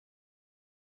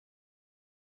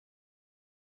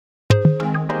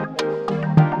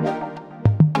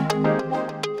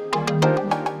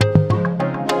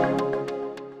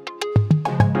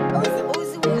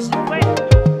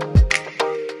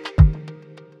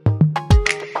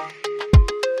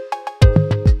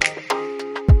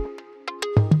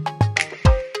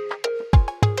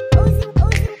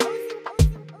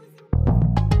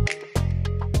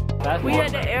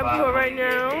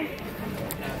right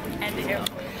now. At the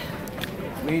airport.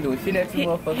 We ain't doing shit at you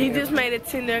motherfuckers. He just made a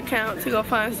Tinder account to go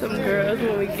find some girls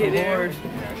when we get there.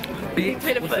 He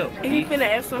finna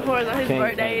have some whores on his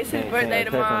birthday. It's his birthday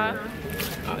tomorrow.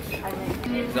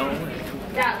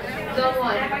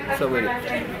 So with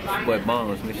it, boy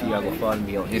Bones, make sure y'all go follow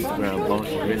me on Instagram, Bones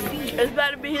for Real. It's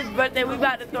about to be his birthday. We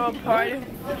about to throw a party.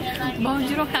 Bones,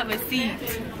 you don't have a seat.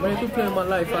 Man, you playing my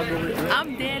life, I go with it.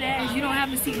 I'm dead ass. You don't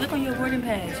have a seat. Look on your boarding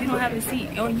pass. You don't have a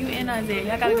seat. On you and Isaiah.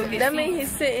 Y'all gotta go get that means he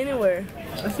sit anywhere.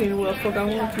 I see anywhere the fuck I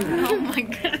want to. Oh my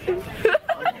god.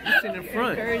 You sit in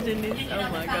front. Encouraging this. Oh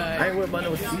my god. I ain't worried about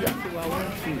no seat. I see where I want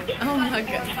to see. Oh my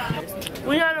god.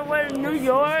 We on the way to New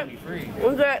York.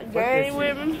 We got game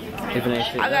with me.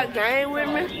 I got game with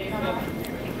me.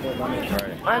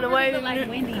 On the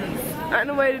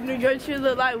way to New York, she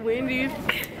look like Wendy's.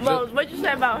 Mose, what you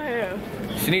say about her?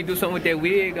 She need to do something with that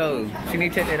wig though. She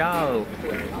need to take that off.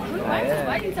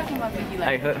 Why are you talking about Vicky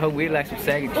like her wig like some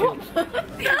saggy chips.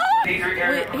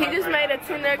 He just made a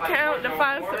Tinder account to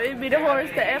find so it'd be the horse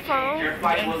to F on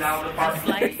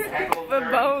for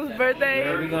Bones' birthday.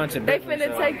 They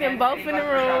finna take them both in the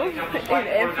room and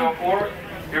F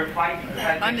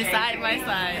on the side by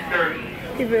side.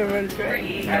 He been running track.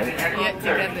 Yeah,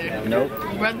 together. Nope.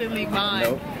 Brotherly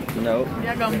bond. Nope.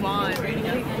 Y'all gonna bond.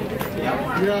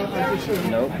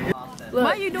 Nope. Look,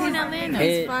 why are you doing Atlanta?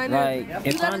 It's fine. Like,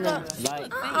 if gotta I'm go.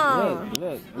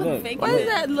 look. What is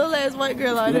that little ass white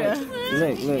girl out here?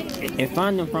 Look. If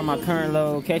I'm from my current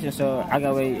location, so I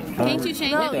gotta wait. Can't you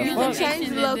change your change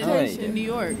the location in New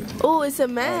York? Oh, it's a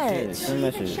match.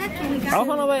 Oh,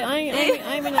 hold on, wait. I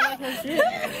ain't mean to like that shit.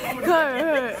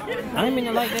 Her. I ain't mean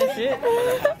to like that shit.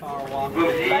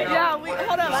 Yeah,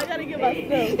 hold on. I gotta get my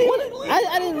stuff.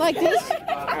 I didn't like this.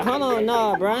 Hold on,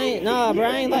 nah, Brian,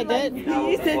 like that.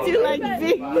 You said you like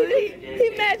big booty. He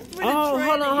matched with Oh,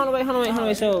 hold on,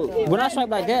 wait. So when I swipe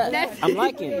like that, I'm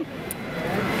liking.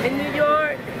 In New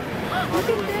York. Look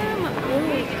at them.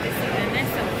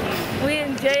 We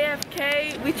in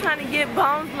JFK. We trying to get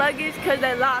Bones' luggage because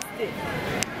they lost it.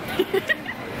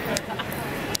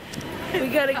 We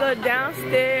gotta go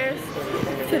downstairs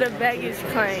to the baggage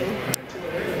claim.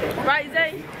 Right,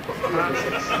 Zay?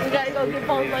 We gotta go get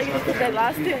Bones' luggage because they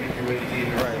lost it.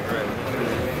 Right.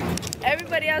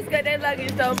 Everybody else got their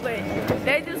luggage though, but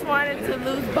they just wanted to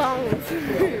lose Bones.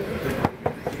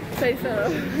 Say so.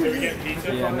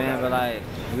 Yeah, man, but like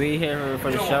we here for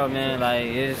the show, man. Like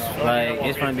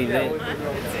it's gonna be lit.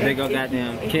 Big ol'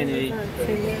 goddamn Kennedy.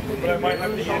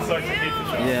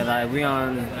 Yeah, like we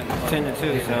on Tinder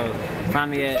too, so find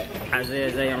me at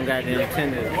Isaiah Zayy on goddamn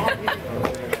Tinder.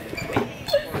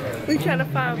 We trying to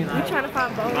find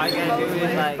Bones.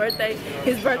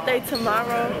 His birthday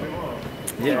tomorrow.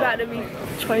 He about to be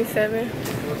 27.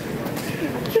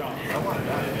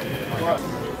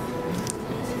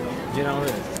 Get on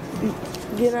it.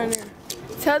 Get on there.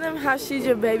 Tell them how she's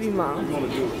your baby mom.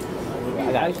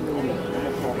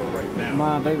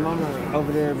 My baby mama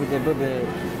over there with that book bag.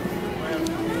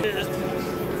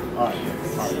 Alright.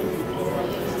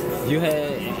 You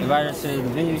had invited us to the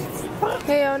venue?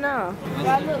 Hell no. Do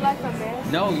I look like a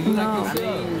man? No, you look like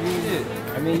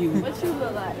yourself. I mean, you. What you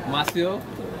look like? Myself.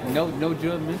 No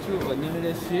judgmental or none of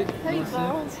that shit. Hey,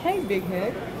 Bones. Hey, big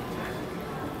head.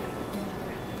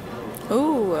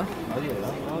 Ooh. Oh yeah.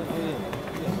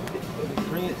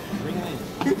 Bring it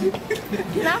in.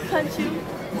 Can I punch you?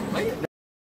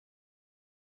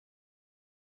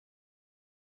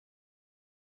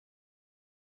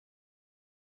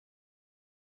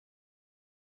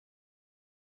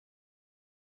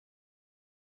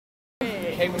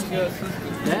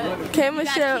 Kim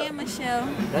Michelle. Kim Michelle.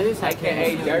 That is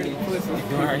AKA dirty pussy.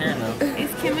 doing her hair now.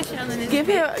 It's Kim Michelle and it's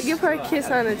Give her a kiss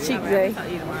on the cheek, Zay. I'll tell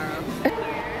you tomorrow.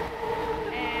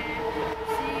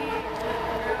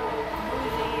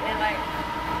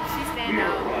 Stand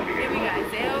out. Then we got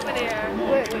Zay over there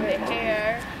with the hair.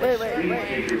 Wait.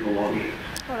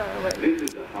 Hold on, wait. This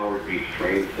is the Howard Beach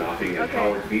train stopping at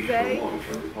Howard Beach for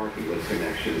long-term parking with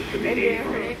connections to the And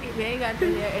then we ain't got to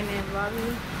there, and then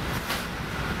Bobby.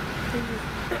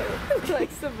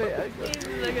 Like some big uncle.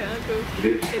 He's like an uncle.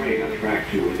 This train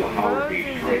attracts you as a Howard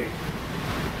Beach train.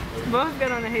 Both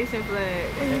got on the Haitian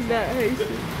flag. He's not Haitian.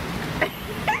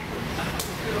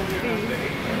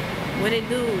 What it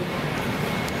do?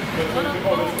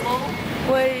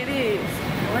 What it is?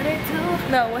 What it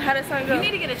do? No, how does song go? You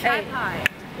need to get a tripod.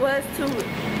 What's to it?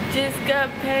 Just got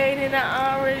paid and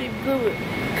I already blew it.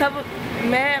 Couple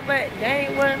mad, but they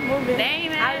ain't worth moving. They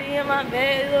ain't mad. I be in my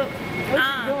bed. Look, what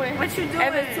you doing? What you doing?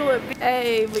 Ever to it.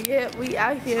 Hey, but yeah, we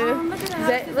out here. Look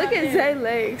at Zay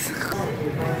legs.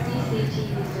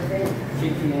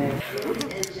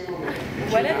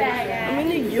 What a bag at? I'm in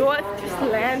New York, just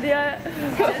landed.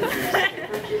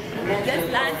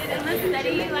 Just landed in the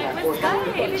city, like, what's good?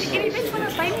 If any bitch wanna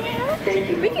fight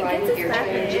me, we can get to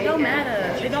snapping. It don't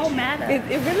matter. It don't matter.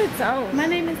 It really don't. My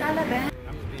name is Alabama.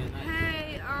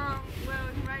 Hey, well,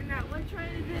 right now, what train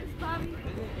is this, Bobby?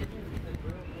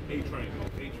 A-train.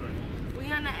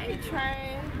 We on the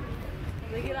A-train.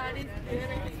 Look at all these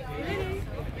dinners.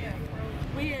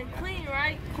 We in Queen,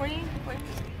 right? Queen.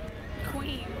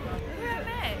 Queen. Where am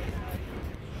I?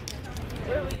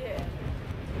 Where we at?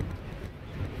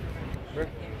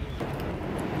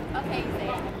 Okay,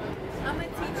 Zayy. I'm gonna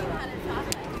teach you how to talk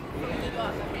like you from New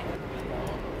York, okay?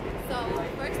 So,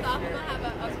 first off, we're gonna have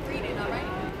a greeting, alright?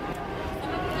 So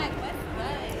I'm gonna be like, what's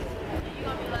good? And you're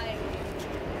gonna be like,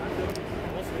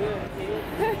 What's good,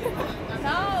 kid?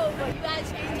 no, but you gotta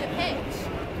change your pitch.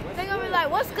 They're gonna be like,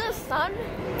 what's good, son?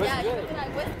 Yeah, you're gonna be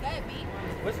like, what's good, B?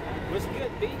 What's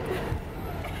good, B?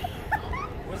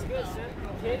 What's good, son?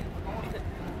 Kid?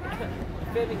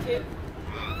 You feel me, kid?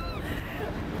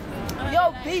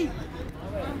 Yo, B.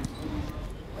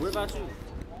 What about you?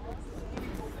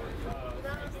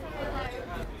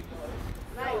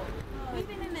 Like, we've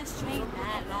been in this train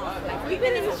that long. Like, We've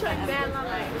been in this train bad long.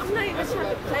 Like, I'm not even trying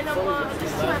to play no more. I'm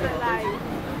just trying to, like,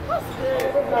 what's good?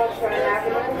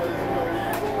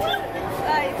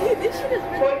 Like, this shit is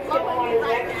really blowing me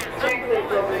right now.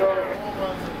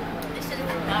 this shit is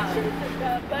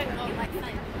but like,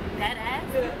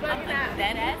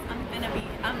 that ass, I'm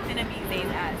finna be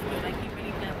Zayy's ass. Like, he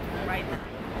really finna right now.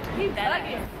 He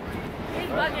bugging. He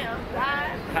bugging. I'm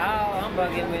dying. How? I'm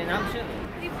bugging, man. I'm chilling.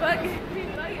 He bugging. He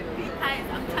bugging. Guys,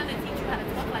 I'm trying to teach you how to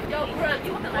talk like Yo, that. bro,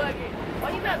 you bugging. Why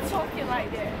you not talking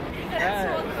like that? You gotta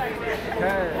talk like that.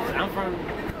 Cause I'm from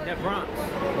the Bronx. You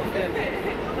feel me?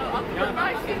 No, I'm from Why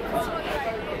you talk like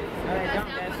that?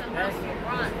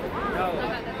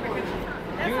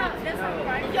 That's how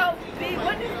right. Yo, B,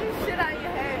 what is this shit on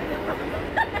your head?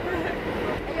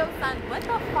 Hey, yo, son, what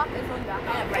the fuck is on your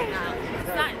head right now?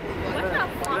 Son, what the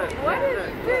fuck? What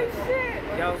is this shit?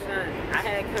 Yo, son, I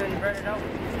had couldn't burn it over.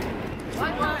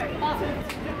 What the fuck?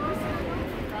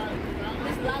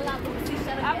 This Lala Lucy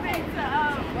shut up. I mean,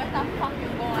 What the fuck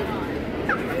is going on?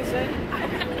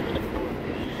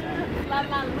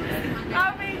 Lala Lucy. I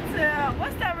mean,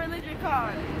 what's that religion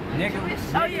called? Nigga.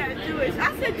 Oh yeah, Jewish.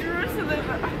 I said Jerusalem.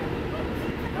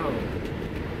 Oh.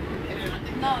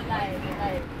 No, like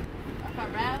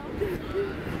around.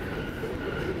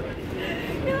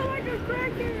 You're like a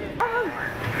crackhead.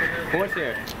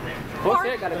 Horsehair.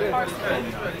 Horsehair got a good.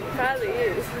 Probably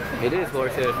is. It is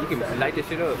horsehair. You can light this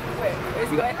shit up.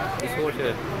 It's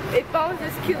horsehair. If Bones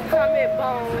is cute, comment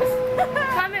Bones.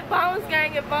 Comment Bones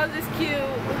gang if Bones is cute.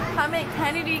 Comment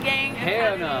Kennedy gang.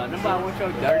 Hell no. Nobody wants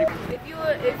your dirty.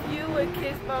 If you would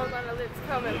kiss Bones on the lips,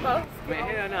 comment Bones. Man,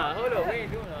 hell no. Hold up. We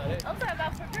ain't doing all that. I'm talking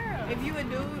about for girls. If you a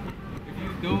dude, If you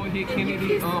do it, hit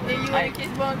Kennedy. then you wanna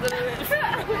kiss Bones on the lips.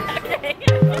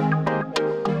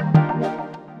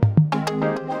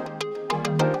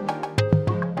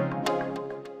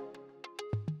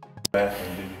 Okay.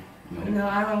 No,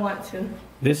 I don't want to.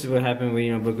 This is what happened when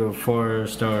you book a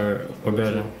 4-star or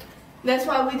better. That's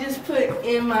why we just put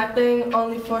in my thing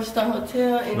only 4-star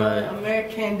hotel and Right.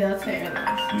 American Delta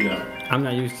Airlines. Yeah. I'm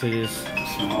not used to this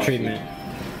treatment.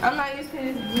 I'm not used to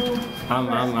this blue. I'm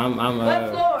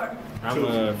floor?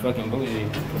 I'm fucking bougie.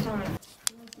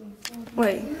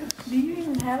 Wait. Do you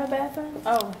even have a bathroom?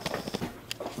 Oh.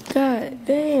 God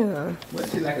damn.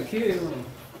 What's it like a kid?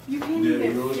 You can't Yeah,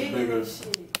 even yours fit in bigger. this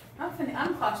shit.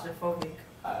 I'm claustrophobic.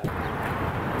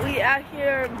 We out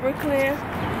here in Brooklyn.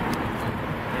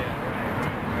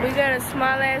 We got a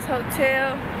small ass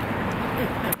hotel.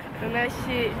 And that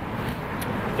shit.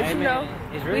 But Hey, you man, know,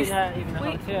 it's really not even a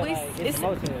we- hotel. we- Like, it's a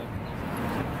motel.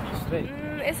 It's lit.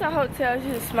 It's a hotel, it's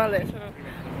just a small ass room.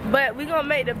 But we gonna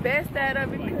make the best out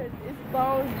of it because it's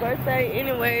Bones' birthday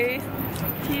anyways.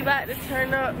 She about to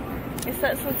turn up and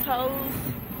suck some toes.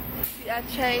 See, I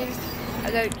changed. I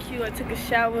got a cue, I took a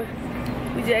shower.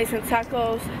 We just ate some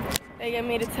tacos. They gave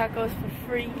me the tacos for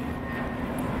free.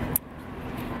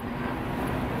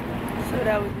 So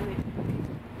that was it.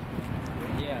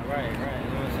 Yeah, right. You know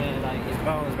what I'm saying? Like, it's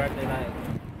Bones' birthday night.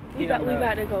 We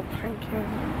about to go prank him.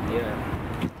 Yeah.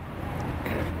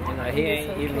 And like, he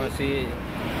ain't even gonna see it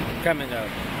coming though.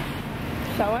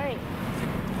 So ain't.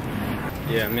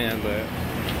 Yeah, man, but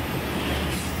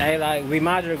hey, like, we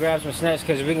might as well grab some snacks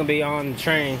because we're gonna be on the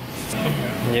train.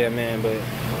 Yeah, man, but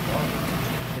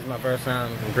it's my first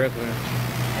time in Brooklyn.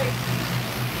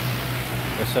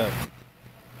 What's up?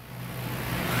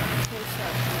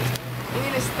 You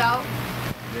need a stove?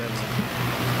 Yeah, man.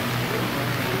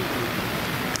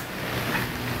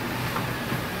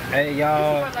 Hey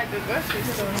y'all. Like the grocery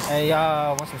store. Hey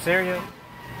y'all, want some cereal?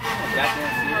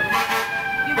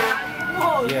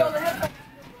 Whoa, Yeah.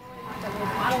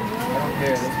 I don't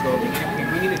care. Let's go. We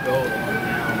need to go now,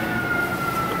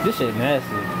 man. This shit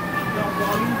nasty.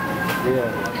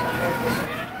 Yeah.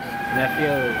 That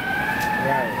feels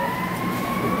right.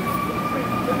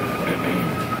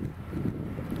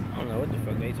 I don't know what the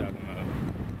fuck they talking about.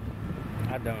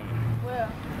 I don't. Well,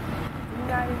 you're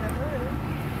not in the hood.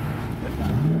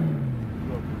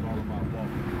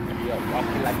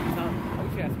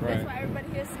 That's why everybody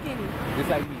here skinny. Just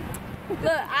like me. Look,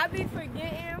 I be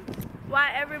forgetting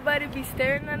why everybody be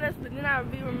staring at us, but then I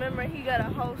be remembering he got a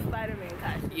whole Spider-Man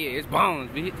costume. Yeah, it's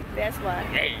bones, bitch. That's why.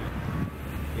 Damn.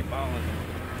 Get bones.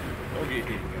 Go get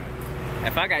hit.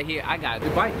 If I got hit, I got to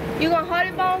bite. You gonna hold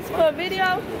it, Bones, for a video?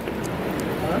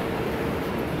 Huh?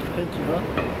 Thank you, huh?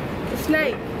 The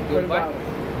snake. What about her?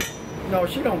 No,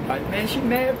 she don't bite, man. She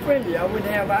mad friendly. I wouldn't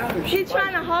have either. He's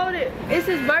trying to hold it. It's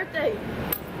his birthday.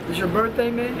 It's your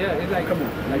birthday, man? Yeah, it's like, Come on.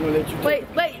 I'm gonna let you Wait,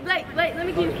 let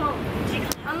me get his phone.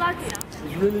 Unlock it.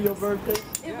 It's really your birthday?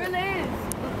 It really is.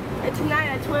 And tonight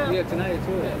at 12. yeah, tonight at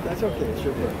 12. That's okay. It's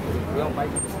your birthday. We don't bite.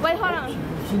 Wait, hold on.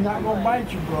 She's not gonna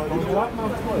bite you, bro. You block my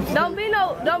foot. Don't be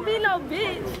no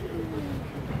bitch.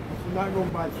 She's not gonna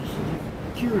bite you. She's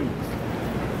just curious.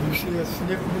 You see her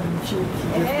sniffing and shit. She just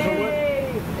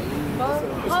Hey. Hold it,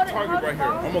 Target hold right it, here.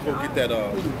 I'm gonna go get that.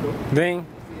 Ding.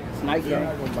 Nice, She's not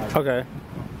gonna bite you. Okay.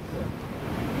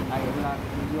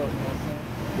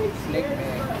 Snake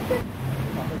man.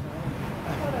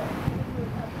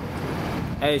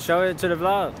 Hey, show it to the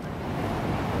vlog.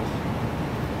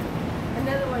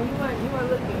 Another one. You want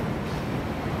to look at.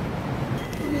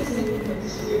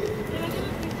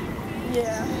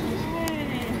 Yeah.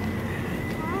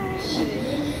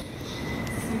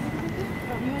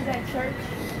 You was at church?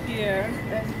 Yeah.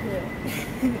 That's good.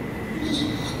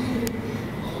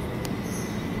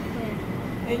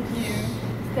 Thank you.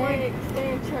 Stay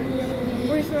in church.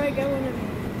 Where's where I got one of these?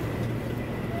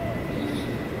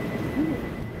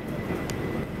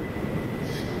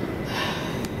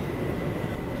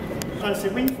 I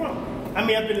said, where you from? I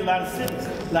mean, I've been in a lot of cities,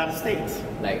 a lot of states,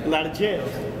 Like- a lot of jails.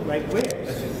 Like where?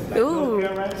 Like Ooh. North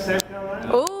Carolina, South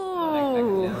Carolina?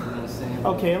 Ooh.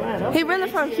 Oh, Carolina. He really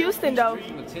from Houston though.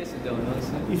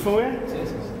 You from where?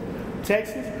 Texas.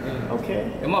 Texas?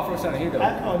 Okay. It's my first time here though.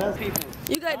 Oh, that's people.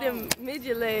 You got them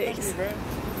midget legs.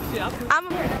 I'm a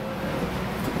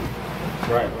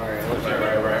Right.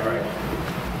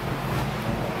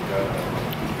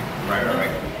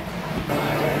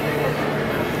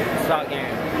 Stock game.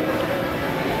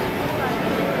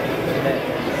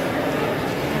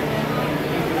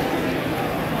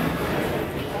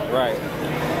 Right.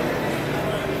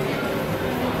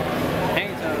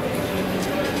 Hang time.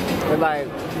 But like,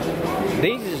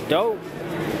 these is dope,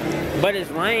 but it's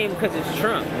lame because it's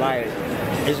Trump. Like,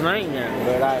 it's lame now,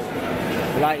 but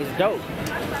like it's dope. I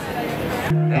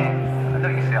know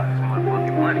you see all this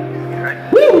motherfucking money, right?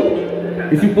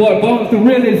 It's your boy Bones the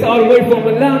realest, all the way from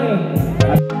Atlanta.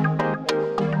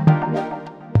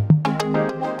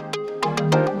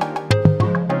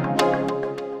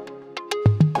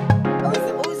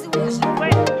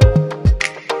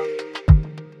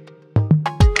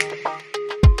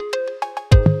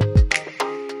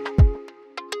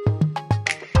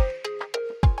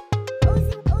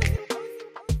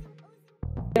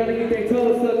 Gotta get that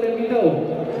color stuff, let me know.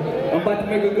 I'm about to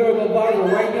make a girl go viral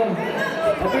right now.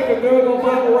 I'm making a girl go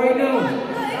viral right now.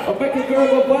 I'm making a girl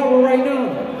go viral right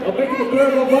now. I'm making a girl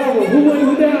go viral. Who won?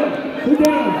 Who down? Who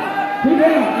down? Who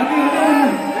down?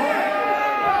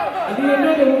 I need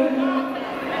another one.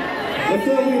 What's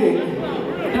up with it?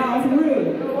 Nah, for real.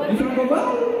 You trying to go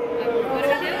viral?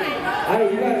 Hey,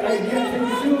 you gotta take your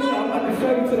shoes off. I'm about to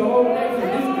show you to the whole nation.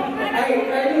 Hey,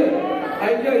 look.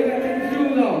 Hey, yo, you gotta take your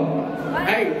shoes off.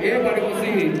 Hey, everybody gonna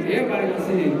see it. Everybody gonna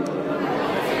see it.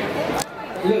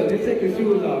 Look, they take your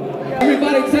shoes off.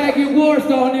 Everybody tag your war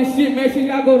star on this shit. Make sure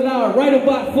y'all go loud right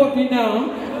about fucking now.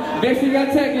 Make sure y'all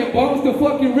tag your Bones the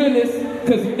fucking realest.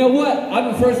 Cause you know what?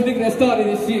 I'm the first nigga that started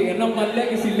this shit. And I know my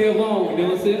legacy live on. You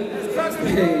know what I'm saying?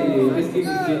 Hey, let's get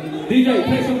this shit. DJ,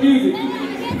 play some music.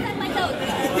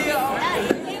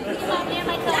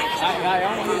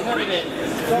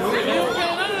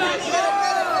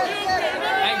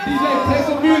 DJ, play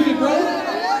some music, bro.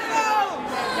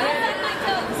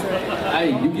 Hey,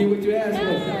 you get what you asked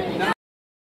for.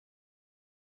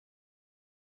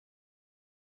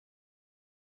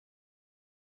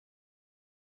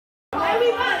 Hey, we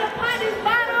about to pop this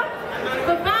bottle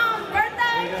for Mom's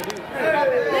birthday.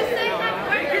 Let's sing happy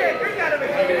birthday.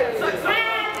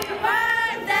 Happy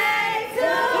birthday to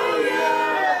you.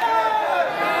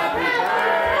 Happy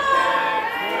birthday.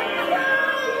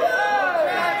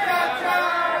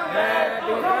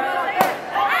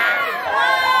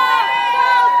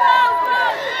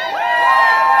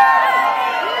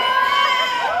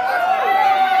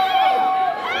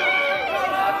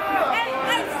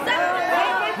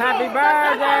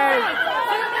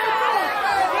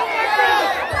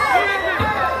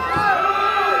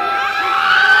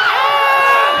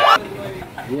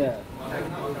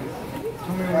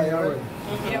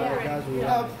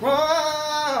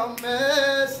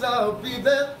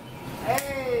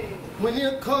 when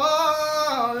you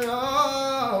call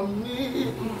on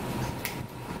me.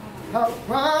 I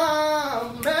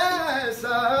promise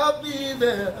I'll be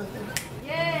there.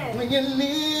 Yes. When you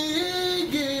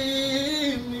need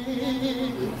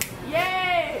me.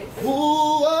 Yes. Who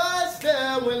was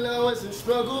there when I was in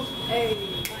struggle?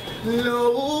 Hey.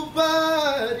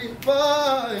 Nobody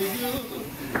but you.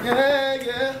 Yeah,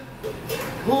 yeah.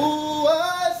 Who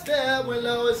was there when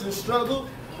I was in struggle?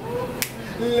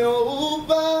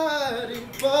 Nobody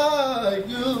but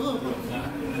you.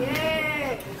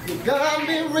 Yeah. You got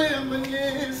me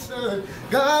reminiscing,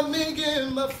 got me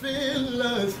getting my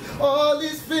feelings, all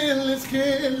these feelings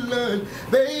killing.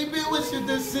 Baby, what's your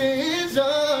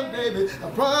decision, baby? I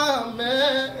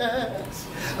promise, yes,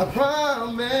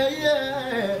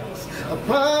 I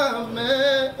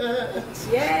promise,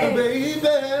 yes. Baby.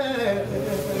 Yes.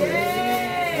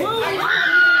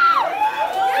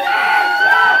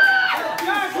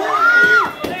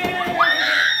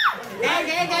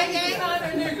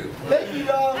 Thank you,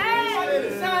 y'all. Hey,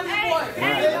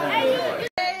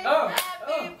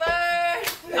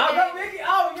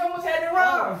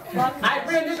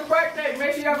 real nigga birthday.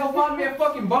 Make sure y'all go follow me at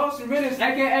fucking Boston Realist.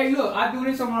 AKA, look, I do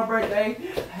this on my birthday.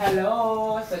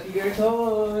 Hello, suck your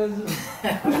toes.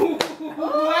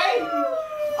 Wait.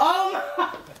 Oh my.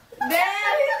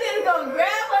 Damn, he just gonna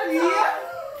grab her.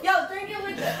 Yeah. Yo, drink it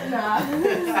with the. Nah.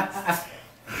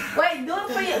 Wait, do it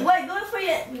for your. Wait, do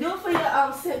it for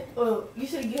your sip. Oh, you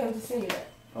should get him to sing that.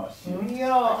 Oh shit.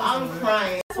 Yo, I'm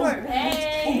crying.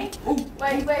 Hey.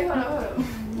 Wait, hold on.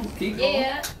 Keep going.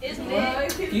 Yeah, it's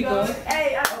lit. Keep going.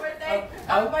 Hey, on birthday,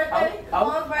 on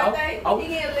birthday, he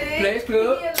get lit. Players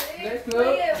Club.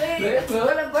 Players Club.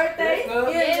 On a birthday, he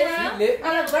get lit.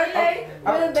 On a birthday,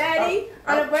 with a baddie.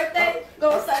 On a birthday, go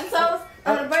suck toes.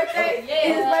 On a birthday, it's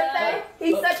his birthday,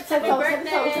 he suck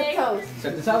toes.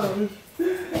 Shut the toes.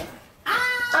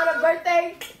 On a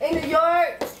birthday in New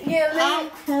York, he get lit. I'm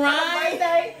crying. On a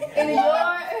birthday in New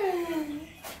York.